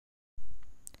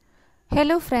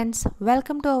Hello friends,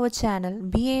 welcome to our channel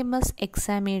BAMS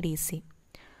Exam ADC.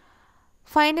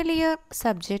 Final year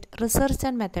subject Research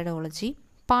and Methodology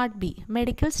Part B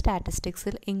Medical Statistics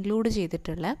include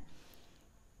ചെയ്തിട്ടുള്ള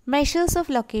Measures of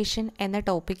Location എന്ന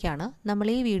ടോപ്പിക്കാണ് നമ്മൾ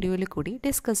ഈ വീഡിയോയിൽ കൂടി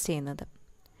discuss ചെയ്യുന്നത്.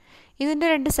 ഇതിൻ്റെ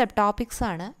രണ്ട് സബ് ടോപ്പിക്സ്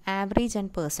ആണ് ആവറേജ്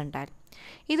ആൻഡ് പെർസെൻറ്റൈൽ.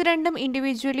 ഇത് രണ്ടും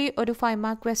ഇൻഡിവിജ്വലി ഒരു 5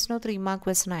 മാർക്ക് ക്വസ്റ്റനോ 3 മാർക്ക്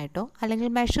ക്വസ്റ്റൻ ആയിട്ടോ അല്ലെങ്കിൽ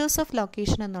മെഷേഴ്സ് ഓഫ്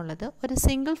ലൊക്കേഷൻ എന്നുള്ളത് ഒരു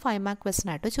സിംഗിൾ 5 മാർക്ക് ക്വസ്റ്റൻ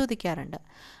ആയിട്ടോ ചോദിക്കാറുണ്ട്.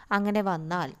 അങ്ങനെ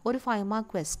വന്നാൽ ഒരു 5 മാർക്ക്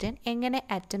ക്വസ്റ്റ്യൻ എങ്ങനെ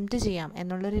അറ്റംപ്റ്റ് ചെയ്യാം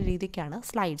എന്നുള്ളൊരു രീതിക്കാണ്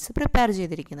സ്ലൈഡ്സ് പ്രിപ്പയർ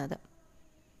ചെയ്തിരിക്കുന്നത്.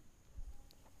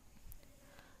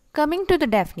 Coming to the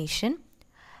definition,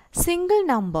 single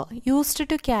number used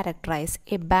to characterize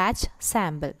a batch,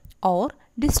 sample or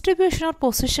distribution or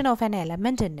position of an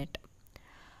element in it.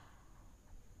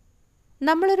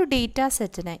 നമ്മളൊരു ഡേറ്റാ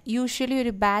സെറ്റിനെ യൂഷ്വലി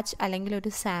ഒരു ബാച്ച് അല്ലെങ്കിൽ ഒരു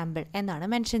സാമ്പിൾ എന്നാണ്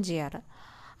മെൻഷൻ ചെയ്യാറ്.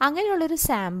 അങ്ങനെയുള്ളൊരു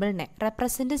സാമ്പിളിനെ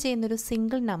റെപ്രസെൻറ്റ് ചെയ്യുന്നൊരു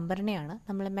സിംഗിൾ നമ്പറിനെയാണ്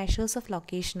നമ്മൾ മെഷേഴ്സ് ഓഫ്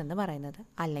ലൊക്കേഷൻ എന്ന് പറയുന്നത്.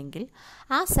 അല്ലെങ്കിൽ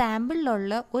ആ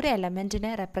സാമ്പിളിലുള്ള ഒരു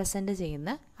എലമെൻറ്റിനെ റെപ്രസെൻറ്റ്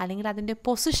ചെയ്യുന്ന അല്ലെങ്കിൽ അതിൻ്റെ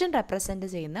പൊസിഷൻ റെപ്രസെൻറ്റ്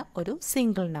ചെയ്യുന്ന ഒരു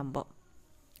single number.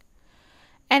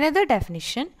 Another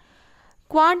definition,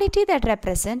 quantity that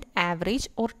represent average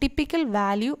or typical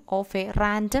value of a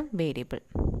random variable.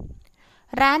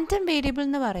 Random variable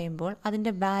എന്ന് പറയുമ്പോൾ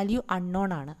അതിൻ്റെ വാല്യൂ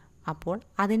അൺനോൺ ആണ്. അപ്പോൾ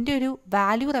അതിൻ്റെ ഒരു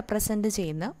വാല്യൂ റെപ്രസെൻറ്റ്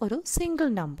ചെയ്യുന്ന ഒരു സിംഗിൾ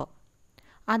നമ്പർ,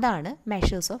 അതാണ്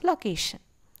measures of location.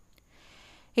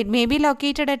 It may be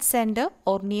located at centre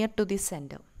or near to the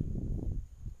centre.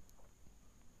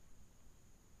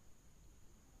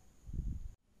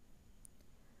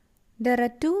 There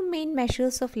are two main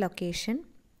measures of location.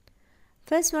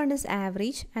 First one is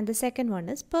average and the second one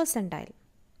is percentile.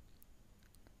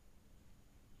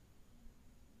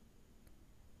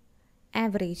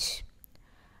 Average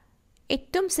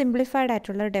ഏറ്റവും simplified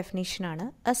ആയിട്ടുള്ള ഡെഫിനിഷനാണ്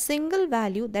A single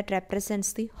value that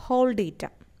represents the whole data.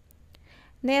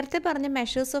 നേരത്തെ പറഞ്ഞ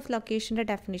measures of ലൊക്കേഷൻ്റെ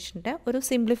ഡെഫിനിഷൻ്റെ ഒരു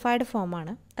simplified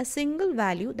ഫോമാണ് A single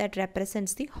value that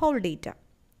represents the whole data.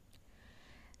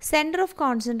 Centre of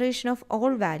concentration of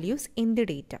all values in the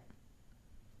data.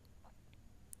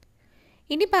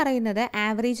 ഇനി പറയുന്നത്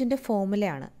ആവറേജിൻ്റെ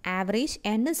ഫോമുലയാണ്. Average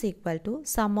n is equal to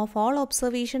sum of all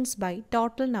observations by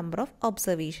total number of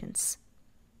observations.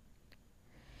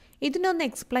 ഇതിനൊന്ന്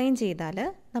explain ചെയ്താൽ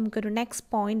നമുക്കൊരു next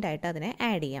point ആയിട്ട് അതിനെ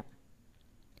add ചെയ്യാം.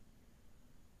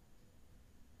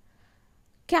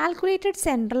 Calculated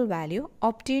central value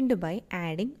obtained by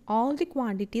adding all the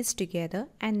quantities together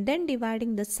and then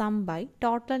dividing the sum by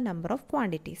total number of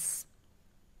quantities.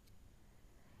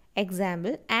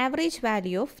 Example, average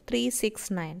value of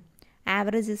 369.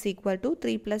 Average is equal to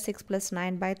 3 plus 6 plus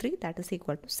 9 by 3, that is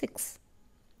equal to 6.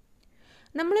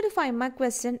 നമ്മളൊരു 5 mark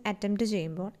question attempt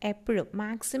ചെയ്യുമ്പോൾ എപ്പോഴും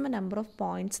maximum number of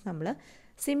points നമ്മൾ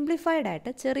simplified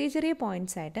ആയിട്ട് ചെറിയ ചെറിയ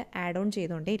points ആയിട്ട് add on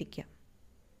ചെയ്തുകൊണ്ടേ ഇരിക്കുക.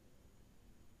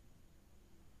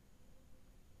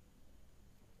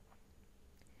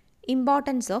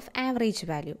 Importance of average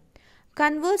value.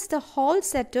 Converts the whole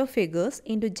set of figures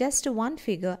into just one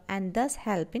figure and thus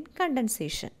help in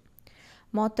condensation.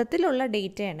 മൊത്തത്തിലുള്ള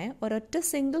ഡേറ്റയെ ഒരൊറ്റ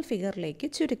സിംഗിൾ ഫിഗറിലേക്ക്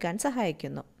ചുരുക്കാൻ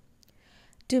സഹായിക്കുന്നു.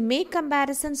 To make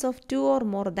comparisons of 2 or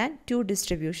more than 2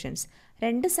 distributions.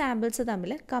 രണ്ട് samples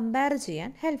തമ്മിൽ compare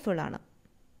ചെയ്യാൻ helpful ആണ്.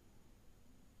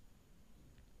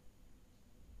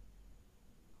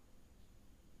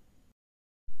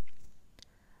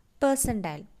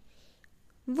 Percentile.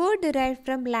 Word derived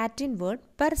from Latin word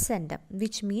percentum,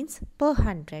 which means per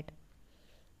 100.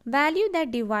 Value that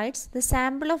divides the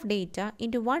sample of data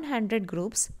into 100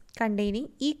 groups containing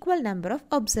equal number of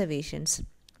observations.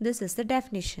 This is the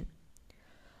definition.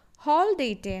 Whole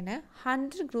ഡേറ്റേനെ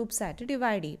 100 groups ആയിട്ട്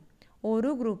divide ചെയ്യും. ഓരോ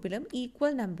ഗ്രൂപ്പിലും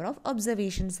equal number of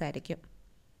observations ആയിരിക്കും.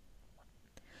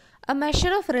 A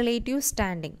measure of relative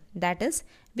standing, that is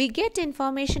we get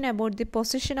information about the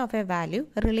position of A value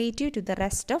relative to the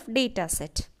rest of data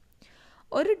set.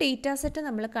 ഒരു data set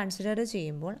നമ്മൾ consider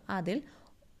ചെയ്യുമ്പോൾ അതിൽ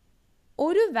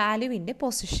ഒരു വാല്യൂവിൻ്റെ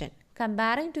position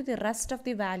comparing to the rest of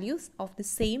the values of the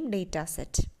same data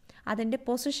set, അതിൻ്റെ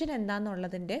position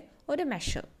എന്താണെന്നുള്ളതിൻ്റെ ഒരു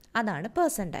measure, അതാണ്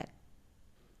percentile.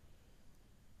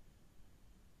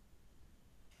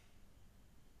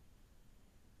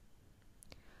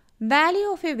 Value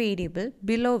of A variable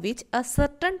below which A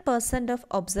certain percent of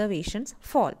observations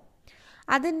fall.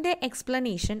 അതിൻ്റെ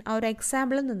explanation ആ ഒരു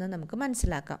എക്സാമ്പിളിൽ നിന്ന് നമുക്ക്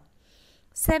മനസ്സിലാക്കാം.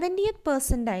 70th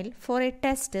percentile for a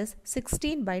test is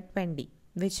 16/20,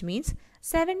 which means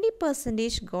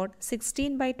 70% got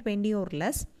 16/20 or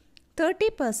less,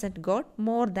 30% got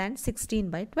more than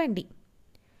 16/20.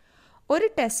 ഒരു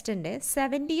ടെസ്റ്റിൻ്റെ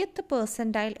 70th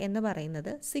percentile എന്ന് പറയുന്നത്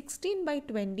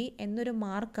 16/20 എന്നൊരു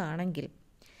മാർക്കാണെങ്കിൽ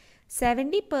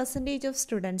 70% ഓഫ്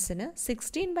സ്റ്റുഡൻസിന്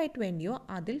 16/20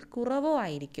 അതിൽ കുറവോ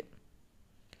ആയിരിക്കും.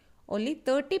 only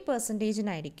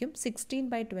 30%-നായിരിക്കും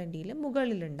 16/20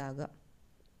 മുകളിലുണ്ടാകുക.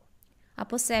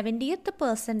 അപ്പോൾ 70th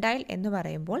പെർസെൻറ്റൈൽ എന്ന്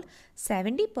പറയുമ്പോൾ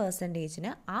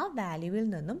 70%-ന് ആ വാല്യൂവിൽ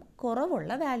നിന്നും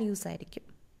കുറവുള്ള വാല്യൂസ് ആയിരിക്കും.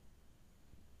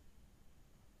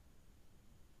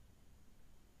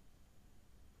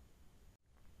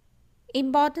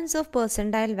 Importance of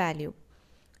percentile value.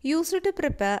 Used to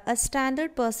prepare a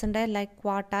standard percentile like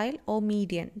quartile or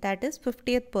median, that is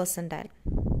 50th percentile.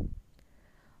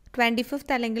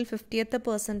 25th അല്ലെങ്കിൽ 50th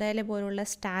percentile പോലുള്ള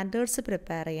സ്റ്റാൻഡേർഡ്സ്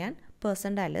പ്രിപ്പയർ ചെയ്യാൻ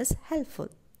percentile is helpful.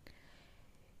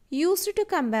 Used to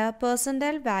compare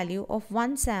percentile value of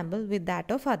one sample with that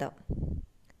of other.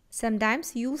 Sometimes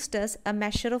used as a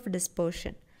measure of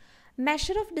dispersion.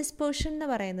 Measure of dispersion എന്ന്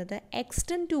പറയുന്നത്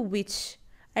extent to which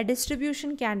a distribution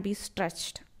can be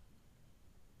stretched.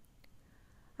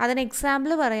 അതിന്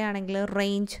example പറയുകയാണെങ്കിൽ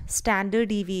range, standard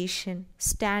deviation,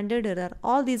 standard error,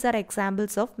 all these are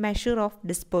examples of measure of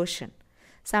dispersion.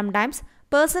 Sometimes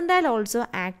percentile also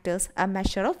acts as a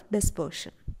measure of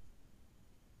dispersion.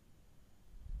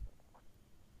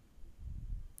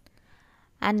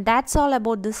 And that's all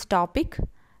about this topic.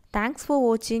 Thanks for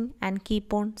watching and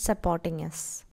keep on supporting us.